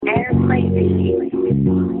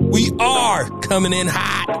We are Coming In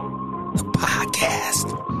Hot, the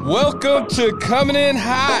podcast. Welcome to Coming In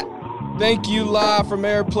Hot. Thank you live from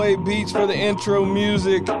Airplay Beats for the intro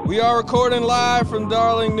music. We are recording live from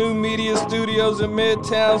Darling New Media Studios in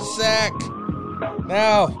Midtown Sac.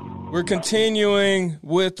 Now, we're continuing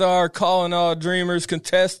with our Calling All Dreamers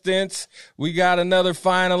contestants. We got another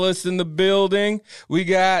finalist in the building. We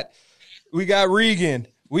got Regan.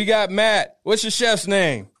 We got Matt. What's your chef's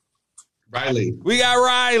name? Riley. We got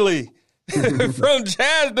Riley from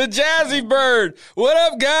the Jazzy Bird. What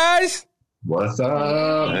up, guys? What's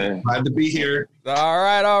up? Hey. Glad to be here. All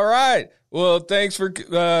right. Well, thanks for,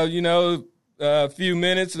 a few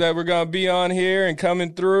minutes that we're going to be on here and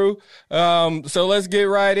coming through. So let's get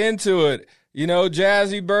right into it.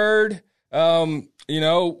 Jazzy Bird,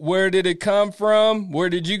 where did it come from? Where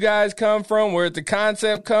did you guys come from? Where did the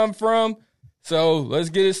concept come from? So let's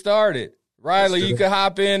get it started. Riley, you can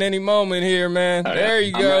hop in any moment here, man. Right. There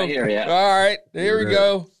you go. Right here, yeah. All right, here we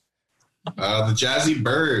go. The Jazzy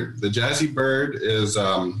Bird. The Jazzy Bird is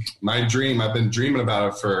my dream. I've been dreaming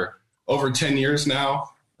about it for over 10 years now.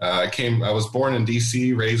 I was born in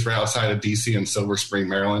D.C., raised right outside of D.C. in Silver Spring,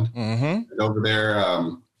 Maryland. Mm-hmm. And over there,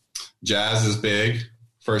 jazz is big,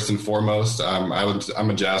 first and foremost. I'm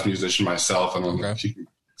a jazz musician myself, and you can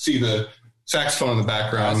see the saxophone in the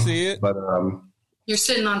background. I see it. But you're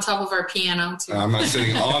sitting on top of our piano, too. I'm not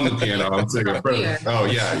sitting on the piano. I'm sitting in front of. Oh,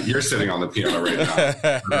 yeah, you're sitting on the piano right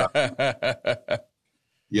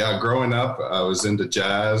now. Growing up, I was into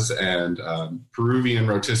jazz and Peruvian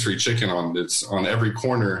rotisserie chicken on every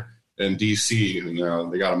corner in D.C. They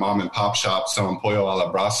got a mom and pop shop selling pollo a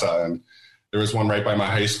la brasa, and there was one right by my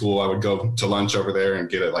high school. I would go to lunch over there and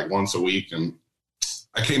get it like once a week. And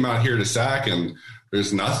I came out here to Sac, and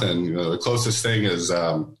there's nothing. The closest thing is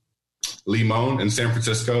Limon in San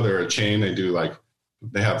Francisco. They're a chain. They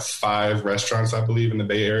have 5 restaurants, I believe, in the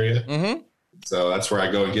Bay Area. Mm-hmm. So that's where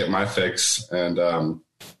I go and get my fix. And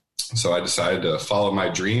so I decided to follow my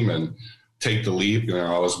dream and take the leap.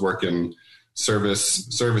 I was working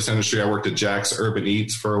service industry. I worked at Jack's Urban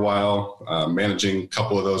Eats for a while, managing a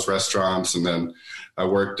couple of those restaurants. And then I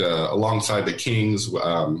worked alongside the Kings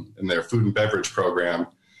in their food and beverage program.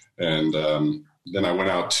 And then I went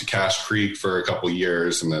out to Cache Creek for a couple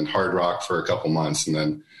years, and then Hard Rock for a couple months, and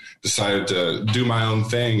then decided to do my own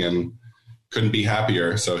thing and couldn't be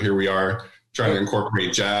happier. So here we are trying to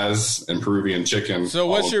incorporate jazz and Peruvian chicken. So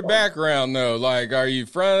what's your background, though? Like, are you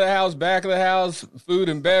front of the house, back of the house, food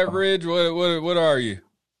and beverage? What are you?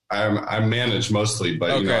 I manage mostly, but,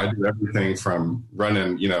 I do everything from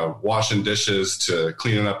running, washing dishes to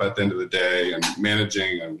cleaning up at the end of the day and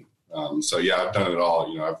managing. And I've done it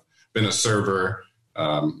all. I've been a server.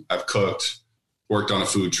 I've cooked, worked on a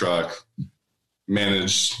food truck,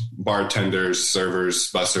 managed bartenders, servers,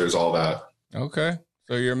 bussers, all that. Okay.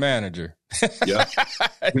 So you're a manager. Yeah.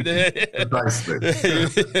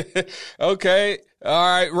 Okay. All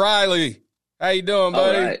right. Riley, how you doing,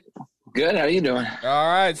 buddy? All right. Good. How you doing? All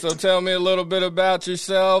right. So tell me a little bit about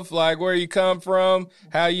yourself, like where you come from,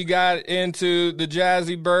 how you got into the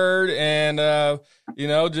Jazzy Bird, and,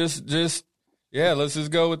 let's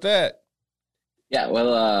just go with that. Yeah,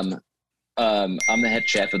 well, I'm the head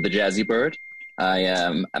chef of the Jazzy Bird.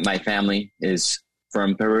 My family is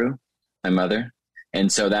from Peru, my mother, and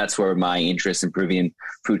so that's where my interest in Peruvian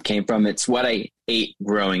food came from. It's what I ate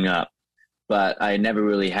growing up, but I never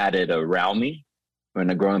really had it around me. When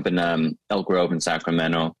I grew up in Elk Grove in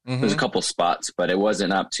Sacramento, There's a couple spots, but it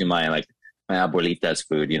wasn't up to my abuelita's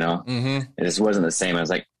food, Mm-hmm. It just wasn't the same. I was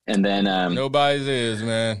like, and then nobody's is,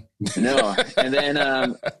 man. No, and then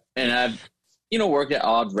and I've worked at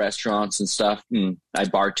odd restaurants and stuff. And I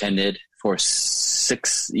bartended for 7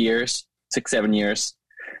 years.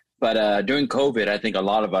 But during COVID, I think a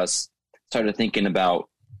lot of us started thinking about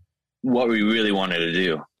what we really wanted to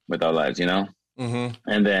do with our lives, Mm-hmm.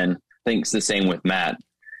 And then I think it's the same with Matt,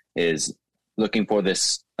 is looking for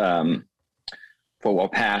this for a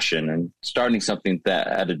passion and starting something that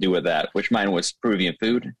had to do with that, which mine was Peruvian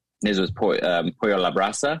food. His was pollo a la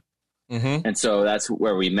brasa. Mm-hmm. And so that's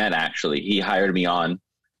where we met, actually. He hired me on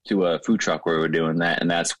to a food truck where we were doing that,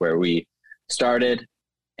 and that's where we started.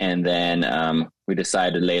 And then we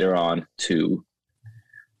decided later on to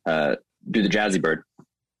do the Jazzy Bird.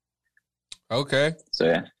 Okay. So,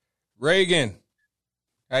 yeah. Regan,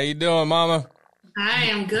 how you doing, mama?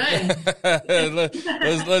 Hi, I'm good.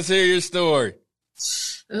 let's hear your story.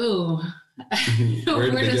 Ooh.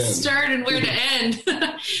 Where to start and where to end.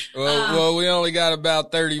 Well, we only got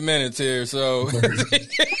about 30 minutes here, so. Got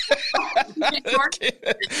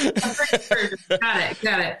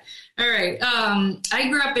it. All right. I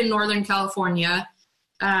grew up in Northern California.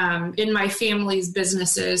 in my family's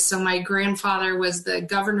businesses. So my grandfather was the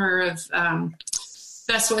governor of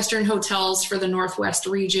Best Western Hotels for the Northwest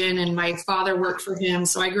region, and my father worked for him.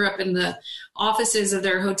 So I grew up in the offices of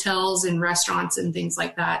their hotels and restaurants and things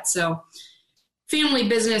like that. So family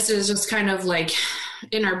business is just kind of like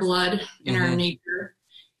in our blood, in our nature.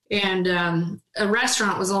 And a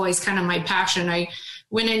restaurant was always kind of my passion. I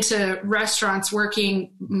went into restaurants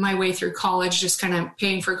working my way through college, just kind of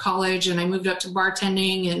paying for college. And I moved up to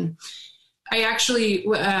bartending. And I actually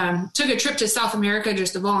took a trip to South America,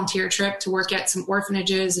 just a volunteer trip to work at some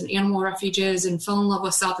orphanages and animal refuges, and fell in love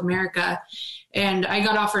with South America. And I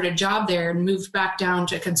got offered a job there and moved back down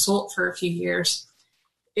to consult for a few years.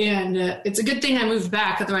 And it's a good thing I moved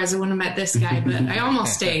back. Otherwise I wouldn't have met this guy, but I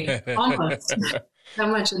almost stayed. Almost. That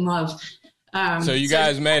much in love. So you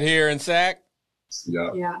guys met here in Sac?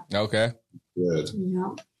 Yeah. Okay. Good.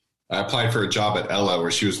 Yeah. I applied for a job at Ella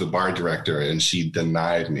where she was the bar director, and she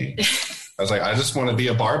denied me. I was like, I just want to be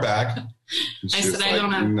a bar back. I said, I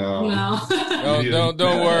don't know. No.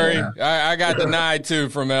 Don't worry. I got denied too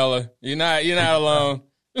from Ella. You're not alone.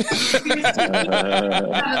 Next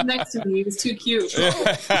to me, he was too cute.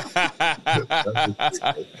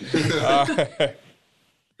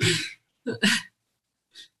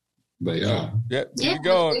 But keep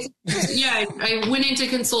going. I went into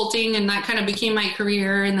consulting, and that kind of became my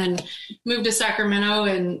career, and then moved to Sacramento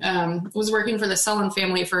and was working for the Sullen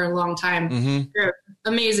family for a long time. They're an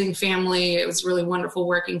amazing family. It was really wonderful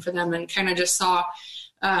working for them, and kind of just saw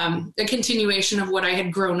a continuation of what I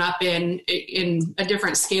had grown up in a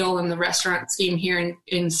different scale in the restaurant scene here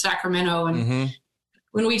in Sacramento. And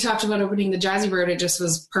when we talked about opening the Jazzy Bird, it just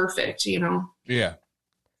was perfect, Yeah.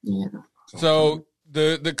 So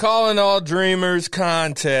the Calling All Dreamers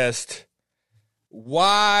contest,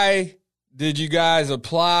 why did you guys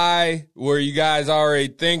apply? Were you guys already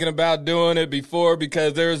thinking about doing it before?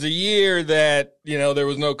 Because there was a year that, there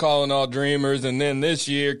was no Calling All Dreamers. And then this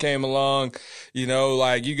year came along,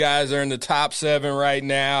 like you guys are in the top 7 right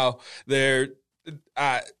now. There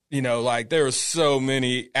were so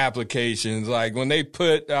many applications. Like when they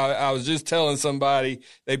put, I was just telling somebody,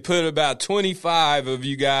 they put about 25 of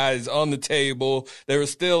you guys on the table. There was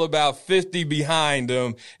still about 50 behind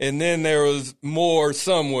them. And then there was more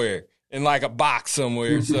somewhere in like a box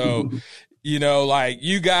somewhere. So, you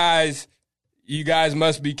guys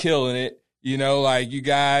must be killing it. You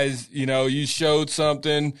guys, you showed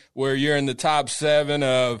something where you're in the top 7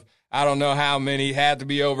 of, I don't know how many, had to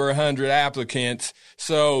be over 100 applicants.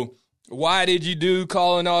 So why did you do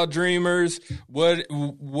Calling All Dreamers? What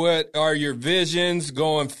are your visions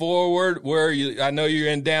going forward? Where are you? I know you're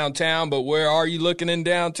in downtown, but where are you looking in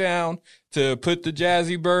downtown to put the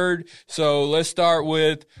Jazzy Bird? So let's start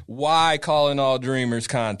with why Calling All Dreamers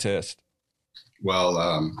contest.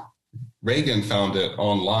 Well, Reagan found it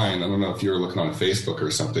online. I don't know if you were looking on Facebook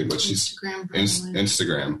or something, but she's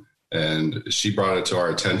Instagram. And she brought it to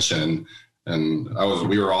our attention, and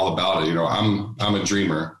we were all about it. I'm a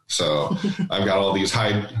dreamer, so I've got all these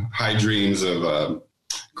high dreams of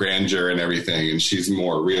grandeur and everything. And she's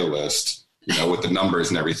more realist, with the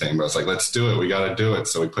numbers and everything. But it's like, let's do it. We got to do it.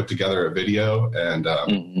 So we put together a video, and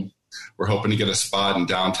we're hoping to get a spot in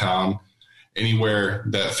downtown, anywhere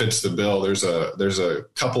that fits the bill. There's a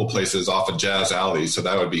couple places off of Jazz Alley, so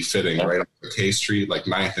that would be fitting right on K Street, like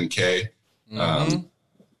 9th and K.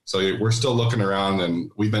 So we're still looking around,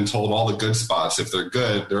 and we've been told all the good spots, if they're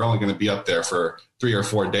good, they're only going to be up there for 3 or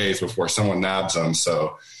 4 days before someone nabs them.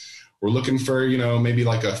 So we're looking for, maybe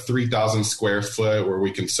like a 3,000 square foot where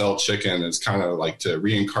we can sell chicken. It's kind of like to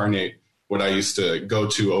reincarnate what I used to go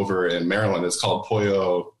to over in Maryland. It's called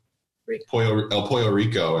El Pollo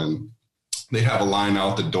Rico. And they have a line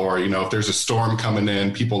out the door. If there's a storm coming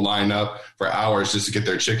in, people line up for hours just to get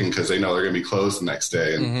their chicken because they know they're going to be closed the next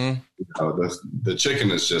day. And the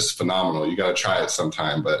chicken is just phenomenal. You got to try it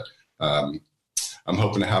sometime. But I'm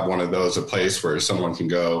hoping to have one of those, a place where someone can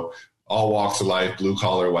go, all walks of life, blue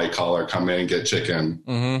collar, white collar, come in and get chicken.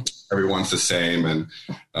 Everyone's the same. And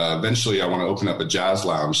eventually I want to open up a jazz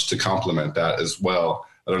lounge to complement that as well.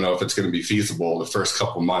 I don't know if it's going to be feasible the first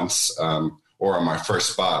couple months, or on my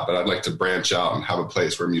first spot, but I'd like to branch out and have a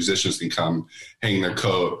place where musicians can come, hang their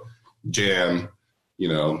coat, jam,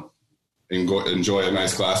 enjoy a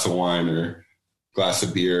nice glass of wine or glass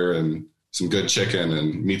of beer and some good chicken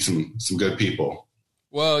and meet some good people.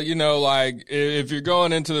 Well, if you're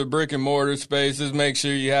going into the brick and mortar spaces, make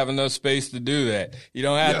sure you have enough space to do that. You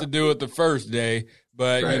don't have to do it the first day,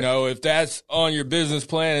 but if that's on your business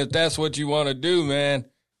plan, if that's what you want to do, man,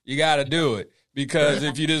 you got to do it. Because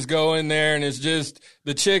if you just go in there and it's just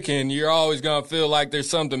the chicken, you're always going to feel like there's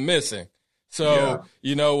something missing. So,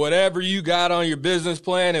 whatever you got on your business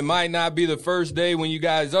plan, it might not be the first day when you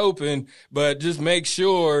guys open, but just make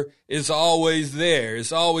sure it's always there.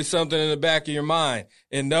 It's always something in the back of your mind.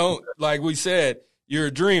 And don't, like we said, you're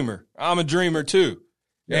a dreamer. I'm a dreamer too.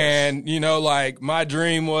 Yes. And, my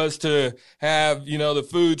dream was to have, the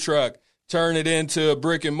food truck, turn it into a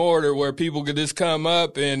brick and mortar where people could just come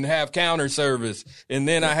up and have counter service. And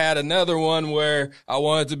then I had another one where I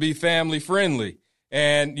wanted to be family friendly.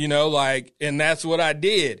 And, and that's what I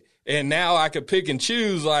did. And now I could pick and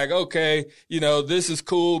choose okay, this is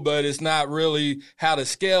cool, but it's not really how to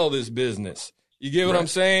scale this business. You get what I'm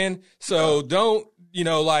saying? So don't,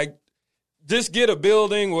 just get a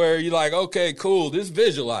building where you're okay, cool, just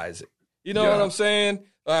visualize it. You know what I'm saying?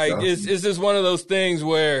 It's just one of those things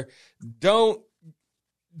where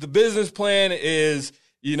the business plan is,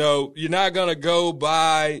 you're not going to go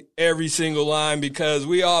by every single line because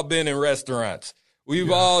we all been in restaurants. We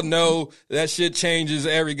all know that shit changes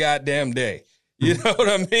every goddamn day. You know what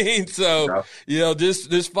I mean? So,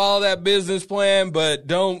 just follow that business plan, but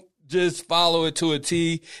don't just follow it to a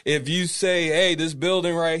T. If you say, hey, this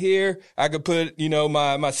building right here, I could put,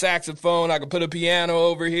 my saxophone, I could put a piano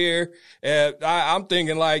over here. I'm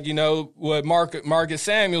thinking what Marcus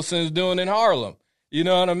Samuelson's doing in Harlem. You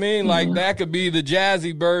know what I mean? Mm-hmm. That could be the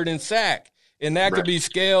Jazzy Bird and Sack. And that could be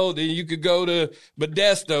scaled, and you could go to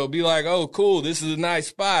Modesto, be oh, cool, this is a nice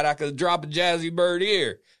spot. I could drop a Jazzy Bird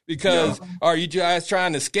here. Because are you guys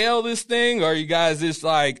trying to scale this thing, or are you guys just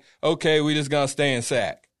okay, we just going to stay in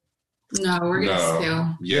Sac? No, we're going to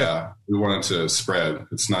scale. Yeah, we want it to spread.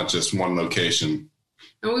 It's not just one location.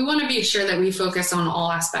 And we want to be sure that we focus on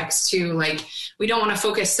all aspects too. We don't want to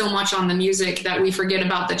focus so much on the music that we forget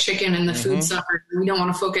about the chicken and the food stuff. We don't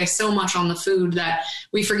want to focus so much on the food that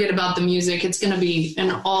we forget about the music. It's going to be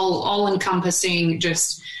an all encompassing,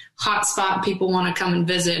 just hot spot. People want to come and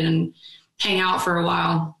visit and hang out for a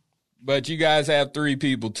while. But you guys have 3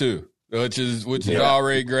 people too, which is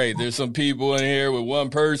already great. There's some people in here with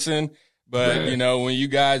one person, but when you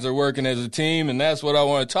guys are working as a team, and that's what I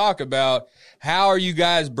want to talk about. How are you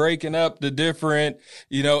guys breaking up the different,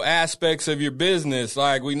 aspects of your business?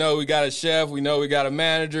 We know we got a chef, we know we got a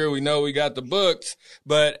manager, we know we got the books,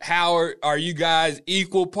 but how are you guys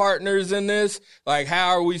equal partners in this? How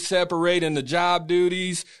are we separating the job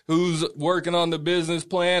duties? Who's working on the business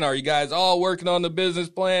plan? Are you guys all working on the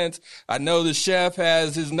business plans? I know the chef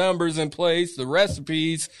has his numbers in place, the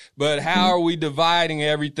recipes, but how are we dividing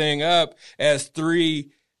everything up as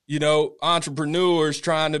 3 entrepreneurs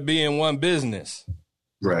trying to be in one business?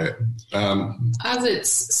 Right. As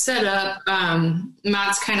it's set up,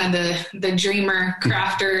 Matt's kind of the dreamer,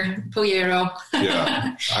 crafter, pollero.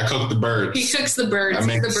 Yeah. I cook the birds. He cooks the birds. I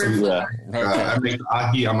make I make the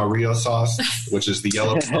ají amarillo sauce, which is the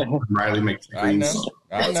yellow sauce. Riley makes the green sauce.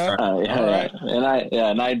 I know. All right.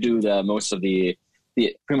 And I do most of the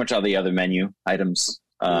pretty much all the other menu items.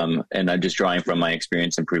 And I'm just drawing from my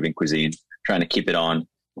experience improving cuisine, trying to keep it on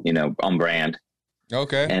brand.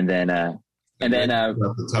 Okay. And then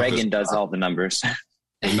Reagan does all the numbers.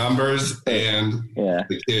 The numbers and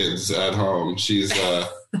the kids at home. She's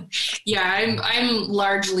I'm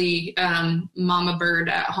largely mama bird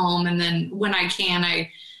at home, and then when I can,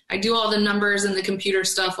 I do all the numbers and the computer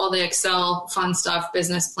stuff, all the Excel fun stuff,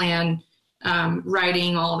 business plan,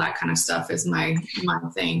 writing, all that kind of stuff is my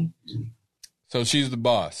thing. So she's the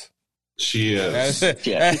boss. She is.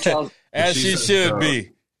 As she should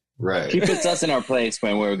be. Right. She puts us in our place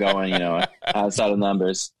when we're going, outside of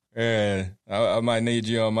numbers. Yeah, I might need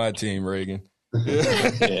you on my team, Reagan.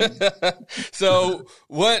 So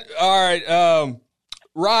all right,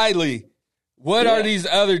 Riley, what are these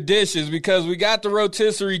other dishes? Because we got the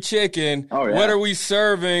rotisserie chicken. Oh, yeah. What are we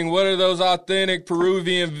serving? What are those authentic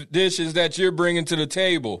Peruvian dishes that you're bringing to the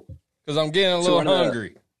table? Because I'm getting a little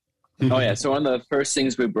hungry. So one of the first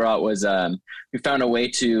things we brought was we found a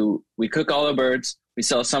way we cook all the birds. We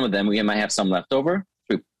sell some of them. We might have some left over.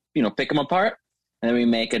 We, pick them apart. And then we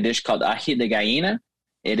make a dish called ají de gallina.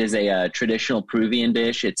 It is a traditional Peruvian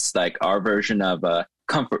dish. It's our version of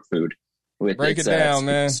comfort food. Break it down,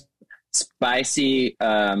 man. Spicy,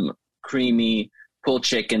 creamy pulled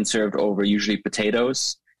chicken served over usually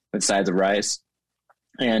potatoes with sides of rice.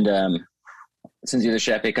 And since you're the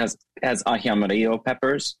chef, it has ají amarillo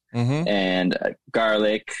peppers and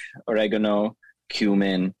garlic, oregano,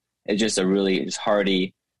 cumin. It's just a really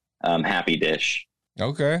hearty, happy dish.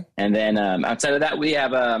 Okay. And then outside of that, we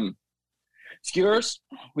have skewers.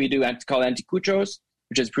 We do called anticuchos,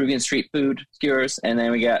 which is Peruvian street food skewers. And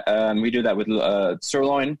then we do that with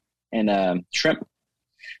sirloin and shrimp.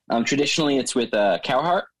 Traditionally, it's with cow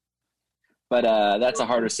heart, but that's a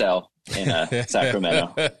harder sell in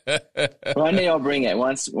Sacramento. One day I'll bring it.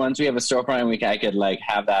 Once we have a storefront, I could like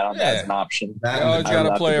have that on as an option. You always got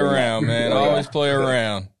to play around, man. Always play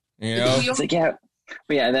around. You know, it's like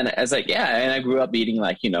but yeah. And then I was like, and I grew up eating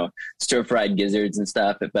like stir fried gizzards and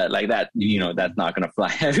stuff. But like that, that's not gonna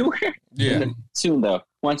fly everywhere. Yeah. Soon though,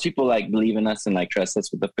 once people like believe in us and like trust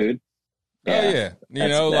us with the food. Yeah.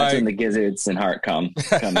 That's when the gizzards and heart come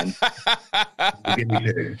in.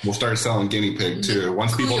 Guinea pig. We'll start selling guinea pig too.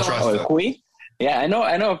 Once people trust us. Cuy? Yeah, I know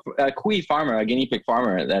a Cuy farmer, a guinea pig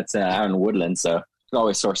farmer that's out in Woodland. So you can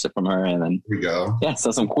always source it from her, and then here we go. Yeah,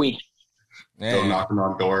 sell some Cuy. Go knocking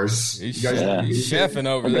on doors. He's chefing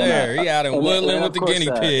over there. He out in Woodland with the guinea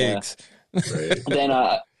pigs. Right. Then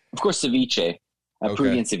of course ceviche,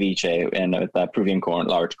 Peruvian ceviche, and with Peruvian corn,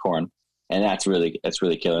 large corn. And that's really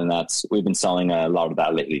killer. And we've been selling a lot of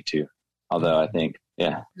that lately too. Although I think,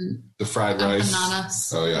 the fried rice.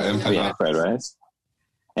 Empanadas. Oh yeah, empanadas. Yeah, fried rice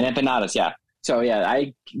and empanadas. Yeah. So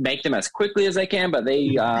I make them as quickly as I can, but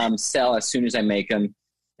they sell as soon as I make them,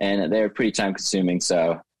 and they're pretty time consuming.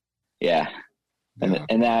 So and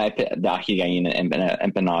then I put ají gallina and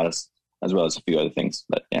empanadas as well as a few other things.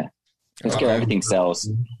 But everything sells.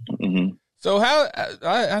 Mm-hmm. So how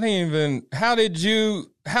did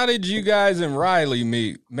you guys and Riley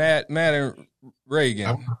meet? Matt and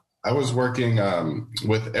Reagan. I was working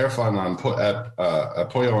with Erfan at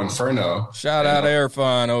Pollo Inferno. Shout out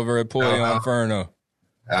Erfan over at Pollo Inferno.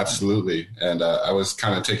 Absolutely. And I was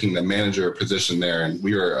kind of taking the manager position there, and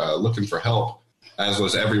we were looking for help, as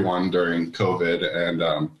was everyone during COVID. And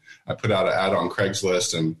I put out an ad on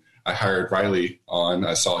Craigslist, and I hired Riley on.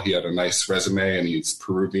 I saw he had a nice resume, and he's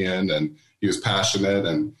Peruvian, and he was passionate,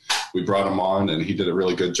 and we brought him on, and he did a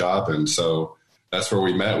really good job. And so that's where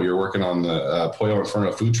we met. We were working on the Pollo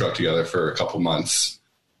Inferno food truck together for a couple months.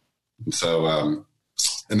 And so,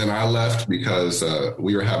 and then I left because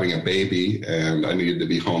we were having a baby, and I needed to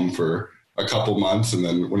be home for a couple months. And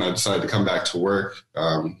then when I decided to come back to work,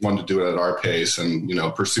 wanted to do it at our pace and,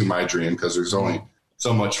 pursue my dream, because there's only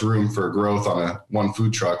so much room for growth on one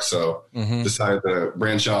food truck. So decided to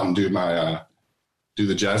branch out and do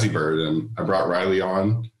the Jazzy Bird, and I brought Riley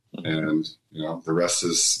on, and the rest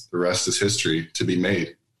is history to be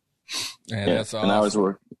made. Man, that's awesome.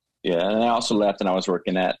 And I also left, and I was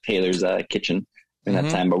working at Taylor's kitchen in that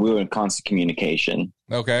time, but we were in constant communication.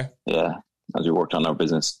 Okay. Yeah, as we worked on our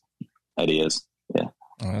business ideas. Yeah.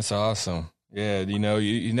 Oh, that's awesome. Yeah,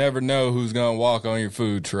 you never know who's gonna walk on your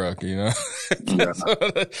food truck.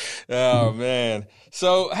 Oh man.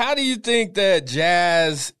 So how do you think that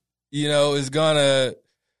jazz is gonna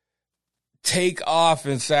take off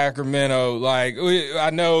in Sacramento? Like, I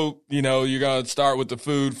know, you're going to start with the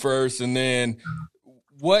food first, and then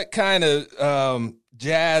what kind of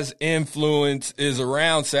jazz influence is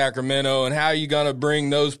around Sacramento, and how are you going to bring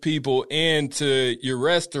those people into your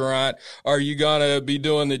restaurant? Are you going to be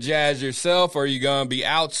doing the jazz yourself? Are you going to be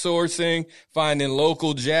outsourcing, finding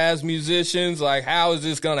local jazz musicians? Like, how is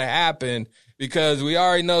this going to happen? Because we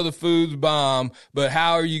already know the food's bomb, but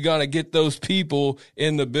how are you going to get those people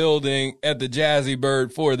in the building at the Jazzy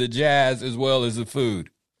Bird for the jazz as well as the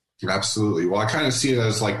food? Absolutely. Well, I kind of see it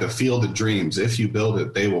as like the field of dreams. If you build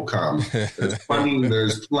it, they will come.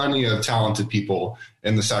 There's plenty of talented people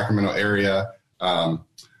in the Sacramento area. I've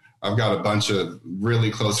got a bunch of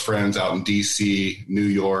really close friends out in DC, New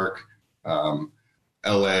York,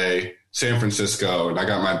 LA, San Francisco, and I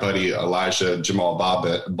got my buddy Elijah Jamal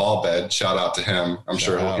Ballbed. Shout out to him. I'm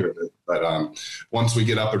sure he'll hear it. But once we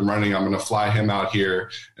get up and running, I'm going to fly him out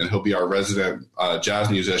here, and he'll be our resident jazz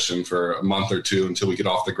musician for a month or two until we get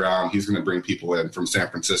off the ground. He's going to bring people in from San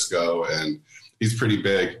Francisco, and he's pretty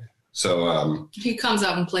big. So he comes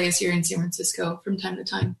out and plays here in San Francisco from time to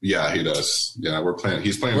time. Yeah, he does. Yeah, we're playing.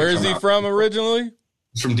 He's playing. Where is he from originally?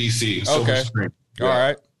 He's from DC. Okay. Yeah. All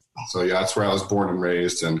right. So yeah, that's where I was born and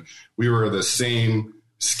raised, and we were the same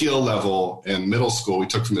skill level in middle school. We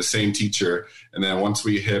took from the same teacher, and then once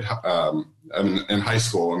we hit in high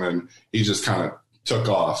school, and then he just kind of took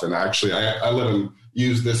off. And actually, I let him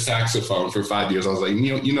use this saxophone for 5 years. I was like,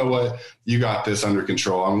 you know what, you got this under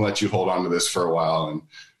control. I'm gonna let you hold on to this for a while. And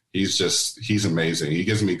he's amazing. He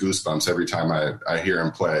gives me goosebumps every time I hear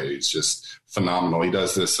him play. He's just phenomenal. He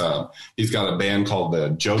does this. He's got a band called the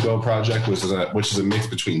Jogo Project, which is a mix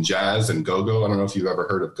between jazz and go-go. I don't know if you've ever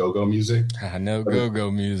heard of go-go music. I know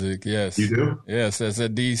go-go music. Yes, you do. Yes, that's a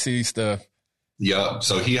DC stuff. Yeah.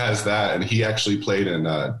 So he has that, and he actually played in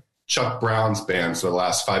Chuck Brown's band for the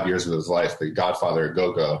last 5 years of his life, the Godfather of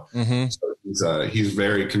Go-Go. Mm-hmm. So he's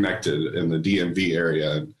very connected in the DMV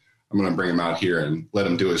area. And I'm going to bring him out here and let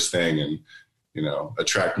him do his thing, and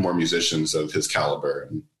attract more musicians of his caliber.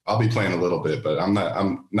 And I'll be playing a little bit, but I'm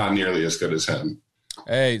not nearly as good as him.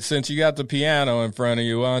 Hey, since you got the piano in front of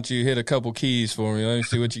you, why don't you hit a couple keys for me? Let me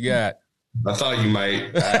see what you got. I thought you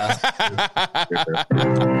might ask.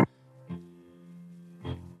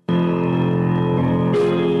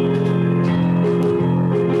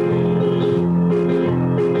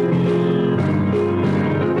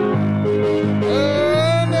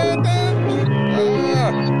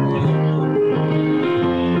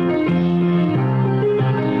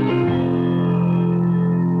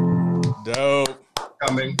 Dope.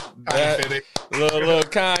 Coming. Little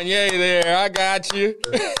Kanye there. I got you.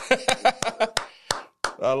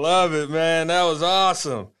 I love it, man. That was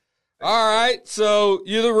awesome. All right. So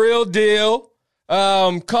you're the real deal.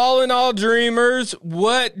 Calling all dreamers.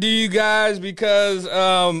 What do you guys, because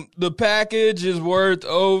the package is worth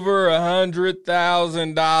over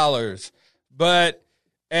 $100,000. But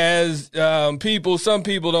as some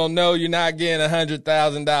people don't know, you're not getting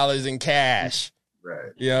 $100,000 in cash.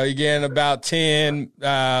 Right. You know, you're getting about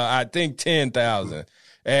 10,000.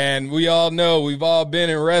 And we all know, we've all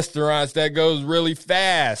been in restaurants that goes really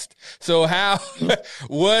fast. So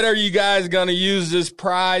what are you guys going to use this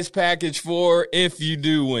prize package for if you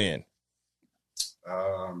do win?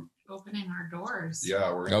 Opening our doors.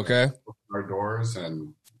 Yeah, we're going to open our doors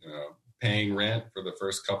and paying rent for the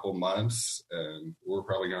first couple months. And we're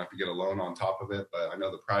probably going to have to get a loan on top of it. But I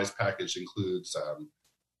know the prize package includes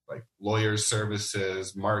like lawyer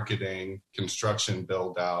services, marketing, construction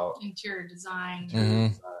build out, interior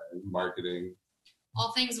design, marketing.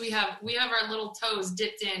 All things we have our little toes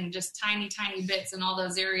dipped in just tiny bits in all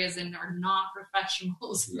those areas and are not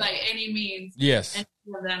professionals by any means. Yes. And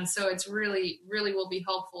for them. So it's really will be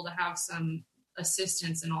helpful to have some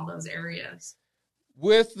assistance in all those areas.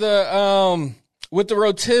 With the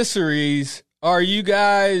rotisseries, are you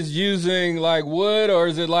guys using like wood or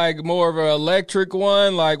is it like more of an electric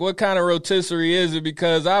one? Like what kind of rotisserie is it?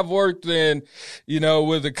 Because I've worked with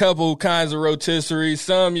a couple kinds of rotisseries.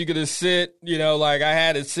 Some you could just sit, like I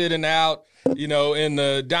had it sitting out, in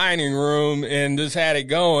the dining room and just had it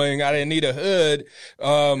going. I didn't need a hood.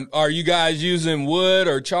 Are you guys using wood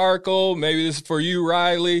or charcoal? Maybe this is for you,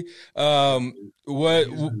 Riley.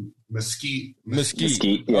 Mesquite.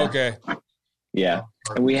 Yeah. Okay. Yeah,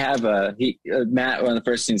 and we have Matt. One of the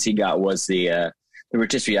first things he got was the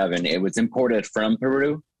rotisserie oven. It was imported from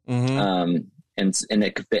Peru, and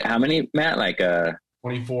it could fit how many, Matt? Like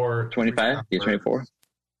 24, 25, 24.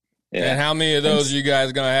 Yeah. And how many of those you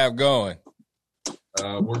guys gonna have going?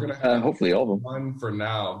 We're gonna have hopefully all of them. One for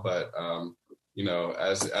now, but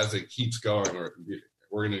as it keeps going,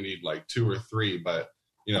 we're gonna need like 2 or 3. But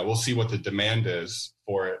we'll see what the demand is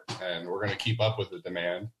for it, and we're gonna keep up with the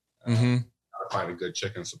demand. Find a good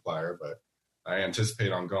chicken supplier, but I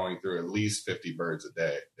anticipate on going through at least 50 birds a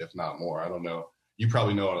day, if not more. I don't know. You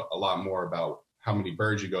probably know a lot more about how many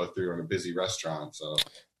birds you go through in a busy restaurant. So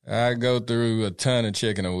I go through a ton of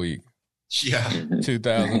chicken a week. Yeah.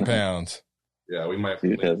 2,000 pounds. Yeah, we might have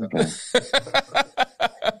to start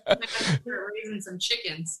raising some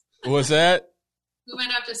chickens. What's that? We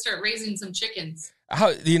might have to start raising some chickens.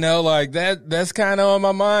 That's kind of on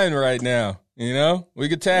my mind right now. We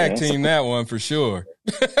could tag team that one for sure.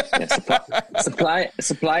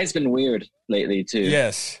 Supply's been weird lately too.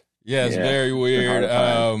 Yes, very weird.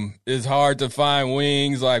 It's hard to find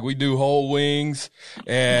wings. Like we do whole wings,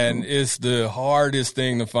 and it's the hardest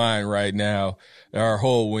thing to find right now. Are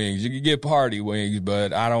whole wings. You can get party wings,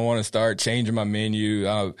 but I don't want to start changing my menu.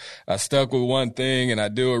 I stuck with one thing and I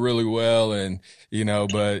do it really well. And,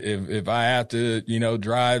 but if I have to,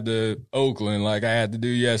 drive to Oakland like I had to do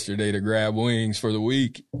yesterday to grab wings for the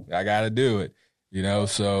week, I got to do it,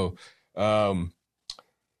 so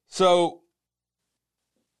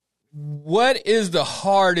what is the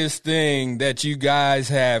hardest thing that you guys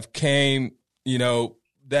have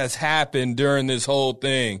that's happened during this whole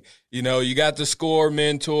thing? You got the Score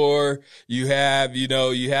mentor, you have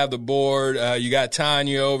the board, you got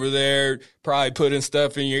Tanya over there probably putting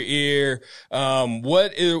stuff in your ear.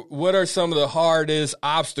 What are some of the hardest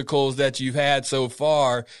obstacles that you've had so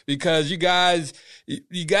far? Because you guys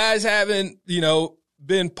haven't,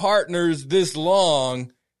 been partners this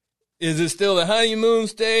long. Is it still the honeymoon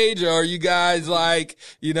stage, or are you guys like,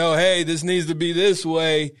 hey, this needs to be this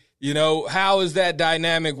way? How is that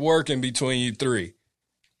dynamic working between you three?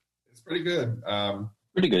 It's pretty good.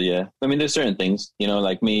 Pretty good, yeah. I mean, there's certain things,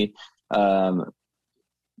 like me,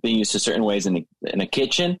 being used to certain ways in a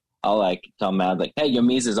kitchen. I'll like tell Matt, like, hey, your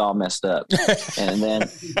mise is all messed up. and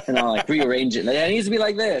I'll like rearrange it. Like, it needs to be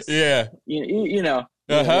like this. Yeah.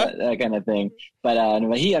 That kind of thing. But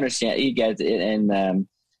he understands, he gets it, and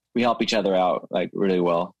we help each other out like really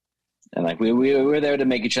well. And like we're there to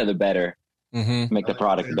make each other better, make the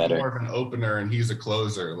product better. More of an opener, and he's a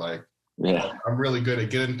closer. Like, yeah, I'm really good at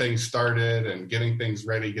getting things started and getting things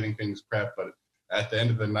ready, getting things prepped. But at the end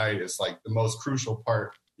of the night, it's like the most crucial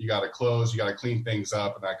part. You got to close, you got to clean things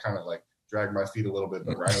up, and I kind of like drag my feet a little bit.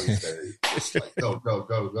 But Riley's there, just like go.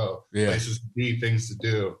 Yeah. Places to be, things to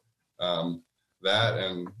do. That,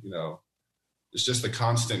 and it's just a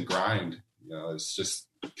constant grind. It's just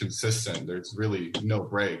consistent. There's really no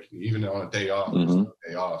break. Even on a day off, there's no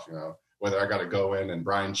day off. Whether I got to go in and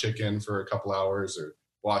brine chicken for a couple hours, or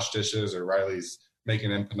wash dishes, or Riley's making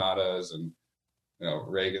empanadas, and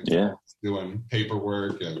Reagan's doing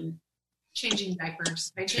paperwork and changing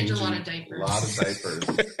diapers. I change a lot of diapers. A lot of diapers.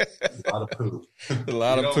 A lot of poop. A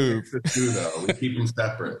lot of poop. We don't do, though. We keep them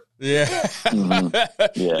separate. Yeah.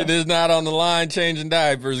 It is not on the line changing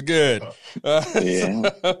diapers. Good.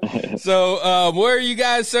 So where are you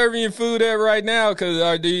guys serving your food at right now? Because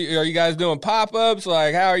are you guys doing pop-ups?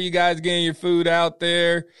 Like, how are you guys getting your food out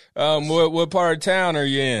there? What part of town are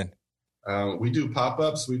you in? We do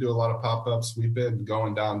pop-ups. We do a lot of pop-ups. We've been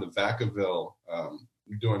going down to Vacaville.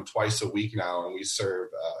 We're doing twice a week now, and we serve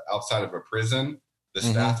outside of a prison. The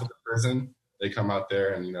staff of the prison, they come out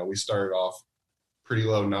there, and we started off pretty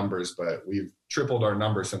low numbers, but we've tripled our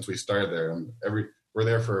numbers since we started there. And we're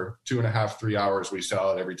there for 2.5, 3 hours. We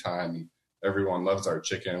sell it every time, and everyone loves our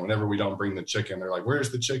chicken. Whenever we don't bring the chicken, they're like,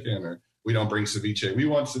 "Where's the chicken?" Or we don't bring ceviche. We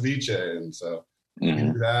want ceviche, and so we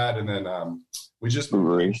do that. And then we just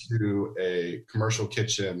moved to a commercial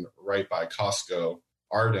kitchen right by Costco,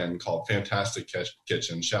 Arden, called Fantastic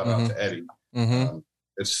Kitchen. Shout out to Eddie.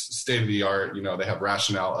 It's state of the art. They have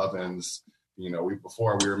rationale ovens.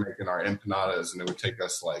 Before we were making our empanadas, and it would take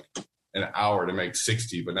us like an hour to make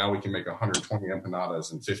 60, but now we can make 120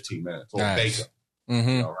 empanadas in 15 minutes. We'll bake them.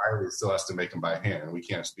 Riley still has to make them by hand. We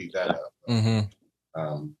can't speed that up.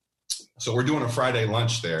 So we're doing a Friday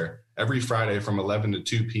lunch there every Friday from 11 to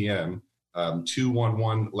 2 p.m.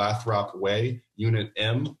 211 Lathrop Way, Unit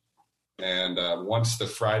M. And once the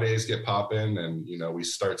Fridays get popping and, we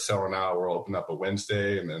start selling out, we'll open up a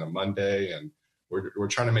Wednesday and then a Monday. And we're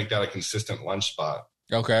trying to make that a consistent lunch spot.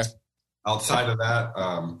 Okay. Outside of that,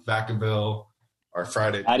 Vacaville, our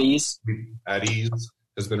Friday. At Ease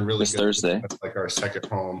has been really this good. Thursday. That's like our second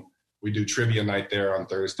home. We do trivia night there on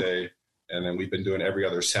Thursday. And then we've been doing every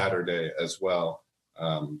other Saturday as well.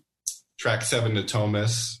 Track 7 to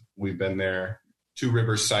Thomas, we've been there. Two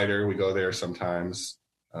Rivers Cider, we go there sometimes.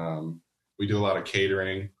 We do a lot of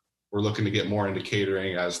catering. We're looking to get more into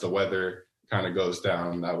catering as the weather kind of goes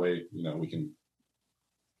down. That way, we can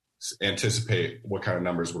anticipate what kind of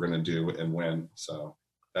numbers we're going to do and when. So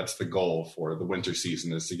that's the goal for the winter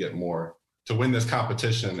season, is to get more, to win this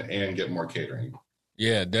competition and get more catering.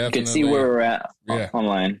 Yeah, definitely. You can see where we're at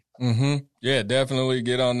online. Yeah, definitely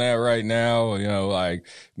get on that right now. Like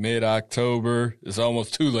mid-October, it's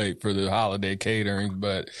almost too late for the holiday catering,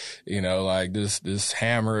 but like this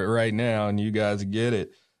hammer it right now, and you guys get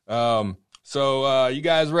it. So you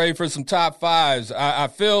guys ready for some top fives? I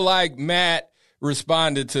feel like Matt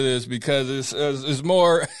responded to this because it's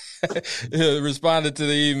more responded to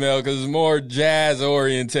the email because it's more jazz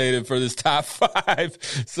orientated for this top five.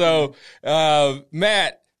 So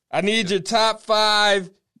Matt, I need your top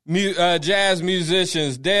five jazz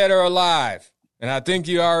musicians, dead or alive. And I think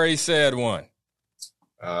you already said one.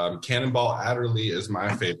 Cannonball Adderley is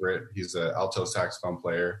my favorite. He's an alto saxophone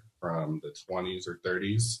player from the 20s or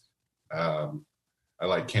 30s. I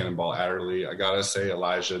like Cannonball Adderley. I gotta say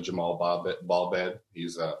Elijah Jamal Balbed.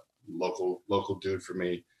 He's a local dude for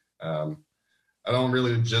me. I don't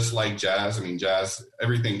really just like jazz. I mean, jazz,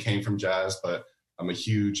 everything came from jazz, but I'm a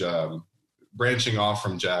huge branching off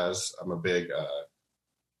from jazz. I'm a big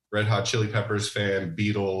Red Hot Chili Peppers fan,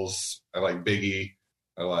 Beatles. I like Biggie.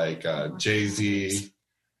 I like Jay-Z.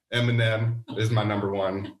 Eminem is my number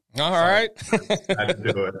one. All right. I had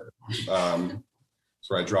to do it. That's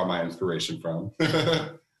where I draw my inspiration from.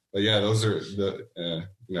 But yeah, those are the,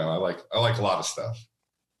 I like a lot of stuff.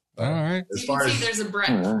 All right. As far as there's a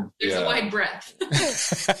breadth. There's a wide breadth.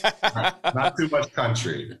 not too much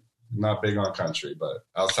country. Not big on country, but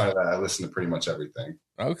outside of that, I listen to pretty much everything.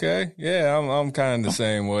 Okay. Yeah, I'm kind of the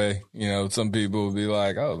same way. Some people will be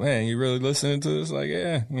like, "Oh man, you really listening to this?" Like,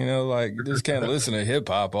 yeah, like you just can't listen to hip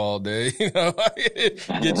hop all day. Get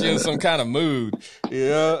you in some kind of mood.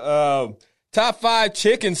 Top 5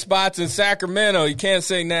 chicken spots in Sacramento. You can't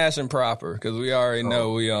say Nash and Proper because we already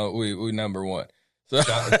know we number one. So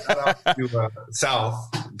shout out to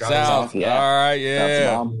South. South. Yeah. All right.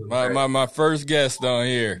 Yeah. My first guest on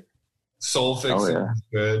here. Soul Fix is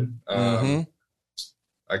good. I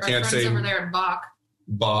can't say over there at Bach.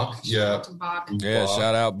 Bach, yeah. Bach. Yeah,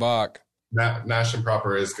 shout out Bach. Nash and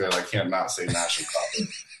Proper is good. I can't not say Nash and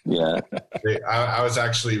Proper. Yeah. I was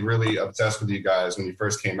actually really obsessed with you guys when you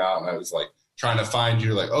first came out, and I was like trying to find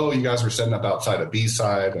you, like, oh, you guys were setting up outside of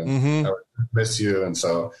B-side, and I would miss you. And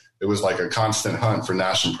so it was like a constant hunt for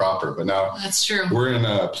Nash and Proper. But now That's true. we're in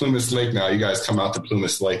Plumas Lake now. You guys come out to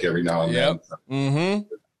Plumas Lake every now and then. Mm-hmm.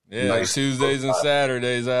 Yeah, Nice. Tuesdays and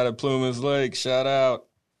Saturdays out of Plumas Lake. Shout out.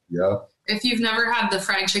 Yep. If you've never had the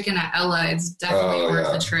fried chicken at Ella, it's definitely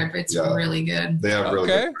worth the trip. It's really good. They have really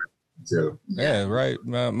good too. Yeah, right.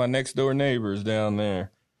 My next door neighbors down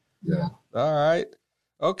there. Yeah. All right.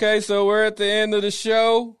 Okay, so we're at the end of the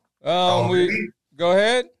show. Already? Go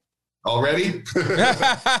ahead. Already?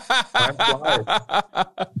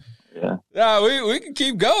 Yeah. Yeah, we can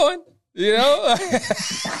keep going. You know,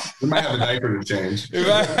 We might have a diaper to change.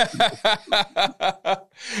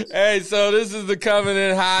 Hey, so this is the Coming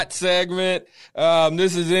In Hot segment.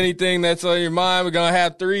 This is anything that's on your mind. We're going to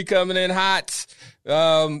have 3 coming in hots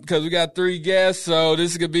because we got 3 guests. So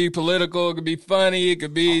this could be political. It could be funny. It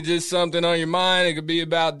could be just something on your mind. It could be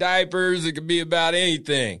about diapers. It could be about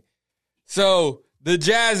anything. So the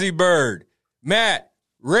Jazzy Bird, Matt,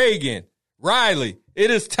 Reagan, Riley,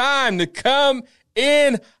 it is time to come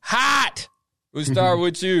in hot. We'll start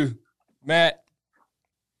with you, Matt.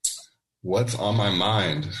 What's on my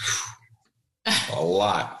mind? A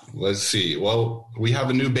lot. Let's see. Well, we have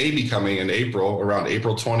a new baby coming in April. Around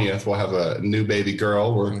April 20th, we'll have a new baby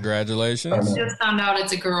girl. Congratulations. Just found out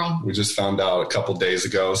it's a girl. We just found out a couple days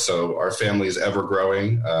ago, so our family is ever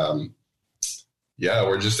growing. Yeah,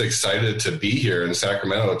 we're just excited to be here in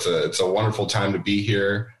Sacramento. It's a wonderful time to be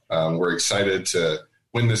here. We're excited to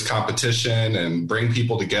win this competition and bring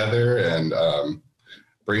people together and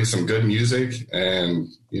bring some good music and,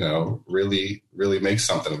 really, really make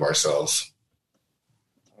something of ourselves.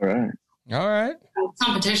 All right.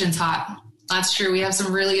 Competition's hot. That's true. We have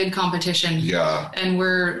some really good competition. Yeah. And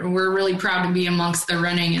we're really proud to be amongst the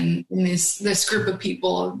running and in this group of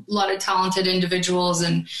people, a lot of talented individuals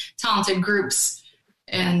and talented groups.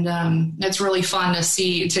 And it's really fun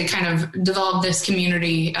to kind of develop this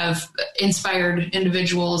community of inspired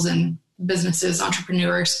individuals and businesses,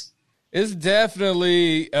 entrepreneurs. It's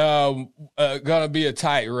definitely going to be a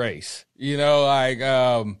tight race. Being in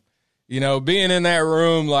that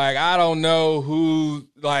room, I don't know who,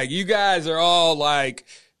 you guys are all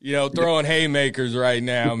throwing haymakers right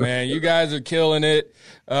now, man. You guys are killing it.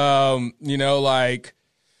 All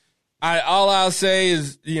I'll say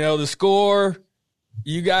is, the score.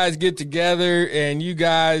 You guys get together and you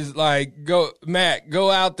guys go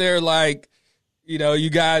out there you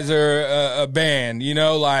guys are a band,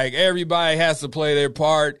 everybody has to play their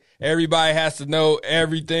part. Everybody has to know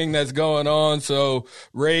everything that's going on. So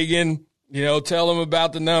Reagan, tell them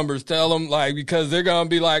about the numbers. Tell them because they're going to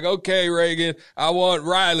be okay, Reagan, I want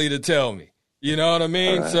Riley to tell me. You know what I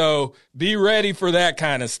mean? Right. So be ready for that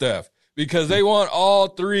kind of stuff. Because they want all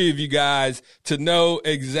 3 of you guys to know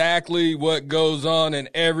exactly what goes on in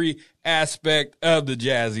every aspect of the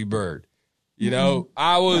Jazzy Bird.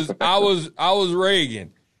 I was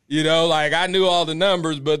Reagan, I knew all the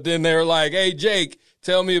numbers, but then they were like, hey, Jake,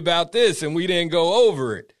 tell me about this. And we didn't go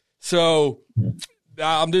over it. So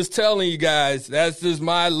I'm just telling you guys, that's just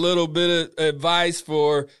my little bit of advice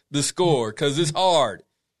for the score. Cause it's hard.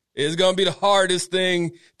 It's going to be the hardest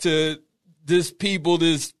thing to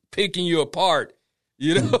picking you apart,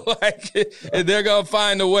 and they're going to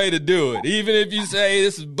find a way to do it. Even if you say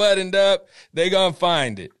this is buttoned up, they're going to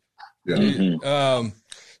find it. Yeah.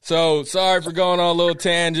 So sorry for going on a little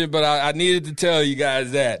tangent, but I needed to tell you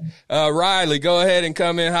guys that. Riley, go ahead and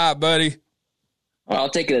come in hot, buddy. Well, I'll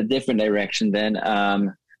take it a different direction then.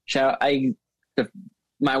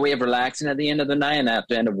 My way of relaxing at the end of the night and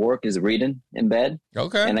after the end of work is reading in bed.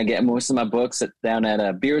 Okay. And I get most of my books down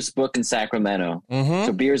at Beers Book in Sacramento. Mm-hmm.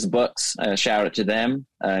 So Beers Books, shout out to them.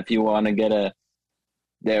 If you want to get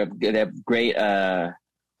they have great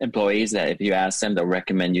employees that if you ask them, they'll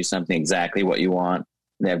recommend you something exactly what you want.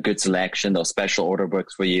 They have good selection. They'll special order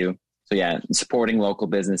books for you. So yeah, supporting local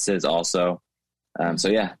businesses also.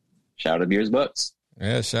 Shout out to Beers Books.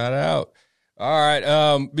 Yeah, shout out. All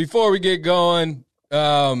right. Before we get going,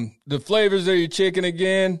 the flavors of your chicken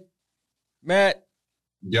again, Matt?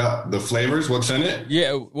 Yeah, the flavors, what's in it?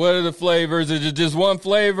 Yeah, what are the flavors? Is it just one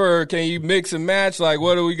flavor or can you mix and match?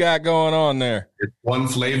 What do we got going on there? It's one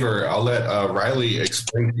flavor. I'll let Riley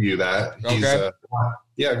explain to you that. Okay.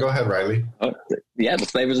 Yeah, go ahead, Riley. The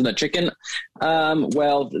flavors of the chicken.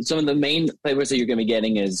 Well, some of the main flavors that you're going to be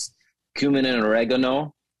getting is cumin and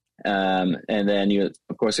oregano. And then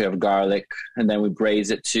of course, we have garlic, and then we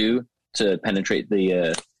braise it too, to penetrate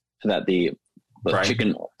so that the the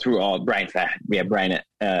chicken through all brine fat. Yeah, brine it.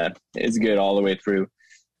 It's good all the way through.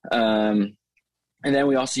 And then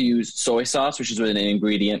we also use soy sauce, which is an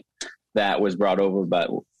ingredient that was brought over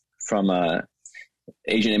from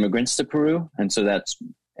Asian immigrants to Peru. And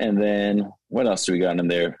then what else do we got in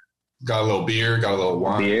there? Got a little beer, got a little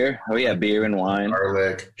wine. Beer. Oh yeah, beer and wine.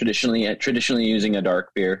 Garlic. Traditionally using a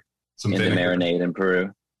dark beer in the marinade in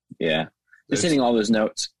Peru. Yeah. Just hitting all those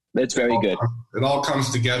notes. That's very good. It all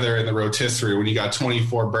comes together in the rotisserie when you got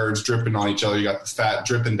 24 birds dripping on each other. You got the fat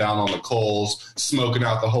dripping down on the coals, smoking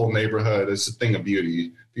out the whole neighborhood. It's a thing of beauty.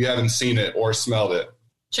 If you haven't seen it or smelled it,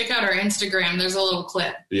 check out our Instagram. There's a little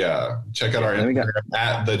clip. Yeah. Check out our Instagram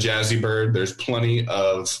at The Jazzy Bird. There's plenty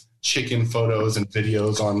of chicken photos and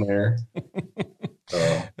videos on there.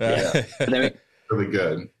 So, yeah. Really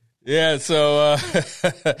good. Yeah, so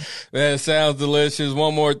man, it sounds delicious.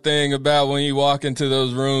 One more thing about when you walk into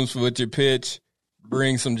those rooms with your pitch,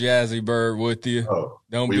 bring some Jazzy Bird with you.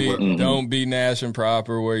 Don't be Nash and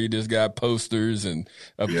Proper where you just got posters and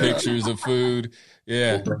pictures of food.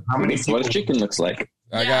 Yeah. What the chicken looks like.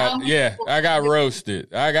 I got roasted.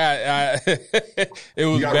 It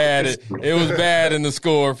was bad. It was bad in the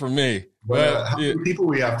score for me. But how many people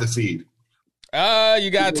we have to feed?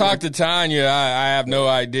 You got to talk to Tanya. I have no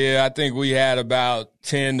idea. I think we had about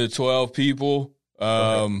 10 to 12 people,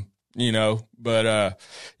 but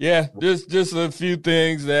just a few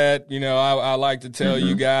things that, I like to tell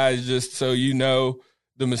you guys just so you know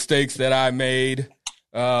the mistakes that I made.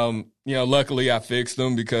 Luckily I fixed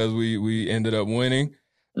them because we ended up winning.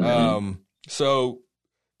 So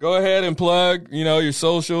go ahead and plug, your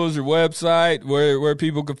socials, your website, where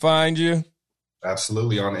people can find you.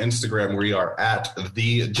 Absolutely. On Instagram, we are at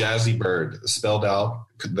The Jazzy Bird, spelled out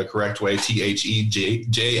the correct way,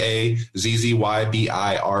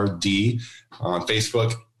 TheJazzyBird. On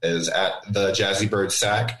Facebook is at The Jazzy Bird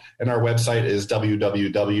Sack, and our website is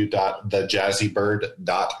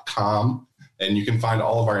www.thejazzybird.com. And you can find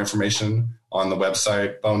all of our information on the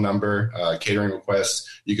website, phone number, catering requests.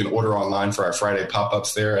 You can order online for our Friday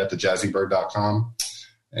pop-ups there at thejazzybird.com.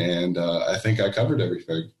 And I think I covered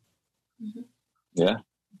everything. Yeah.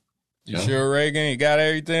 You sure, Reagan? You got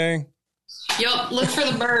everything? Yep. Look for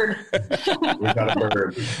the bird. We got a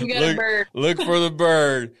bird. A bird. Look for the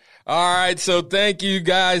bird. All right. So thank you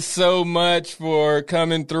guys so much for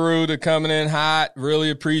coming in hot. Really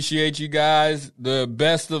appreciate you guys. The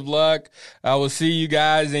best of luck. I will see you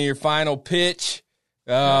guys in your final pitch.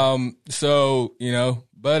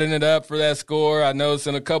 Button it up for that score. I know it's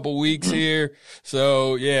in a couple weeks here.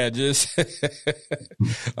 So yeah, just,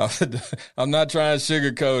 I'm not trying to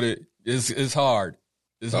sugarcoat it. It's hard.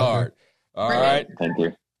 It's hard. All right. Thank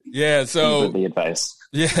you. Yeah. So the advice.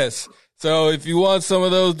 Yes. So if you want some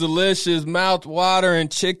of those delicious mouth-watering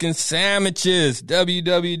chicken sandwiches,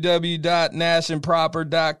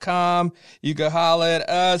 www.nashandproper.com. You can holler at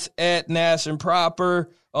us at Nash and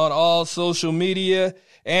Proper on all social media.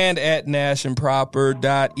 And at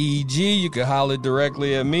nashandproper.eg. You can holler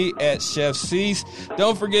directly at me at Chef Cease.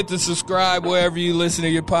 Don't forget to subscribe wherever you listen to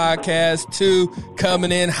your podcast to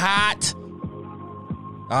Coming In Hot.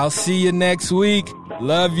 I'll see you next week.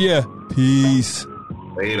 Love you. Peace.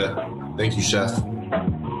 Later. Thank you, Chef.